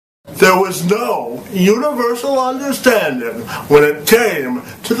There was no universal understanding when it came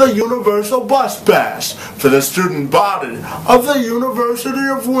to the universal bus pass for the student body of the University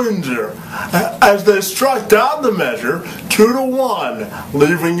of Windsor, as they struck down the measure 2-1,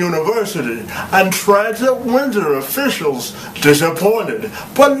 leaving university and Transit Windsor officials disappointed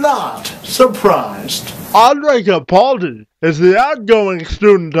but not surprised. André Capaldi is the outgoing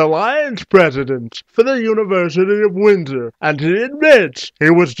Student Alliance president for the University of Windsor, and he admits he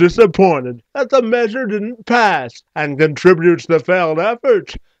was disappointed that the measure didn't pass and contributes the failed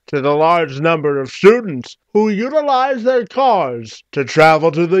effort to the large number of students who utilize their cars to travel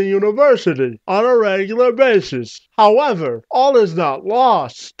to the university on a regular basis. However, all is not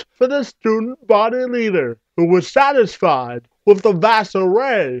lost for the student body leader, who was satisfied with the vast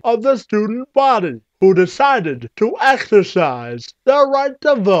array of the student body who decided to exercise their right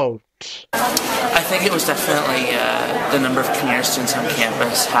to vote. I think it was definitely the number of commuter students on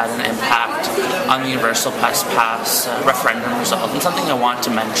campus had an impact on the Universal Bus Pass referendum result. And something I want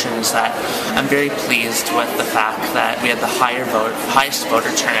to mention is that I'm very pleased with the fact that we had the highest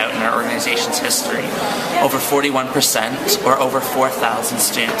voter turnout in our organization's history. Over 41%, or over 4,000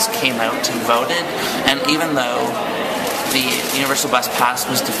 students, came out and voted. And even though the Universal Bus Pass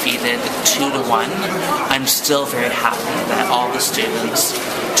was defeated 2-1, I'm still very happy that all the students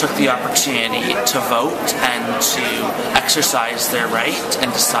took the opportunity to vote and to exercise their right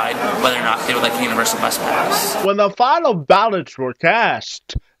and decide whether or not they would like a Universal Bus Pass. When the final ballots were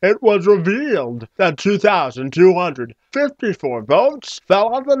cast, it was revealed that 2,254 votes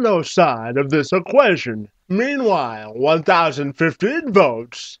fell on the no side of this equation. Meanwhile, 1,015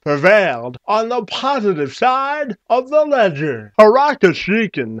 votes prevailed on the positive side of the ledger. Haraka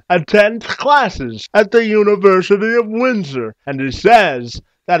Sheehan attends classes at the University of Windsor, and he says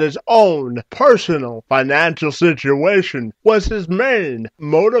that his own personal financial situation was his main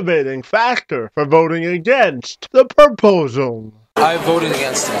motivating factor for voting against the proposal. I voted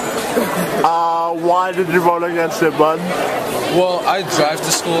against it. Why did you vote against it, bud? Well, I drive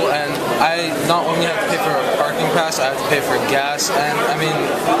to school, and I not only have to pay for a parking pass, I have to pay for gas, and I mean,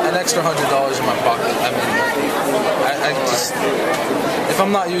 an extra $100 in my pocket. I mean, I just, if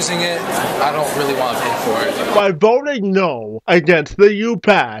I'm not using it, I don't really want to pay for it. By voting no against the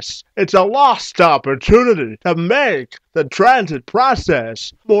U-Pass, it's a lost opportunity to make the transit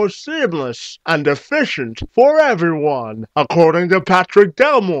process more seamless and efficient for everyone, according to Patrick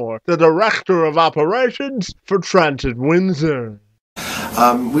Delmore, the Director of Operations for Transit Windsor.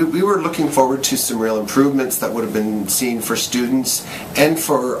 We were looking forward to some real improvements that would have been seen for students and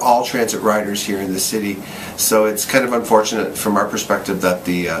for all transit riders here in the city. So it's kind of unfortunate from our perspective that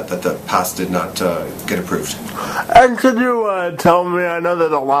the pass did not get approved. And could you tell me, I know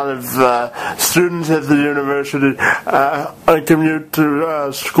that a lot of students at the university commute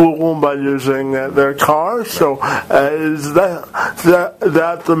to school by using their cars, so is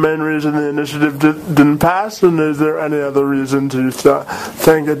that the main reason the initiative didn't pass, and is there any other reason to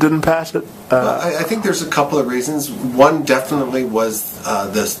think it didn't pass it? I think there's a couple of reasons. One definitely was a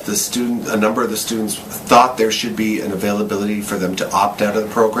number of the students thought there should be an availability for them to opt out of the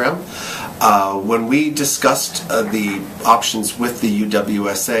program. When we discussed the options with the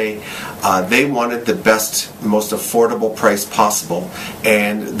UWSA, they wanted the best, most affordable price possible,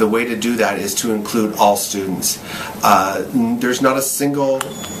 and the way to do that is to include all students. There's not a single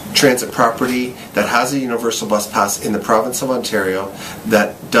transit property that has a universal bus pass in the province of Ontario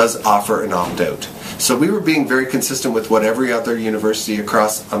that does offer an opt-out. So we were being very consistent with what every other university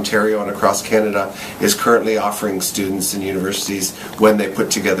across Ontario and across Canada is currently offering students and universities when they put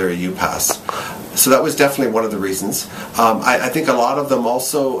together a U-Pass. So that was definitely one of the reasons. I think a lot of them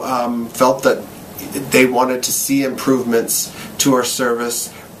also felt that they wanted to see improvements to our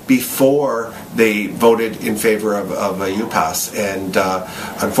service before they voted in favor of a U-Pass, and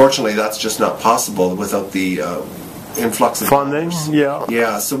unfortunately that's just not possible without the influx of funding.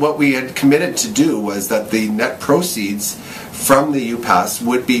 Yeah. So what we had committed to do was that the net proceeds from the U-Pass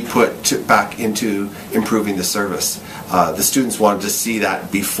would be put back into improving the service. The students wanted to see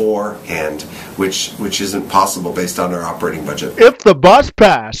that beforehand, which isn't possible based on our operating budget. If the bus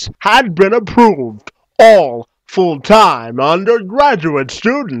pass had been approved, all full-time undergraduate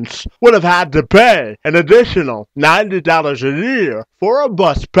students would have had to pay an additional $90 a year for a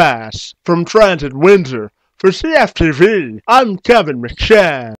bus pass. From Transit Windsor, for CFTV, I'm Kevin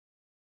McShan.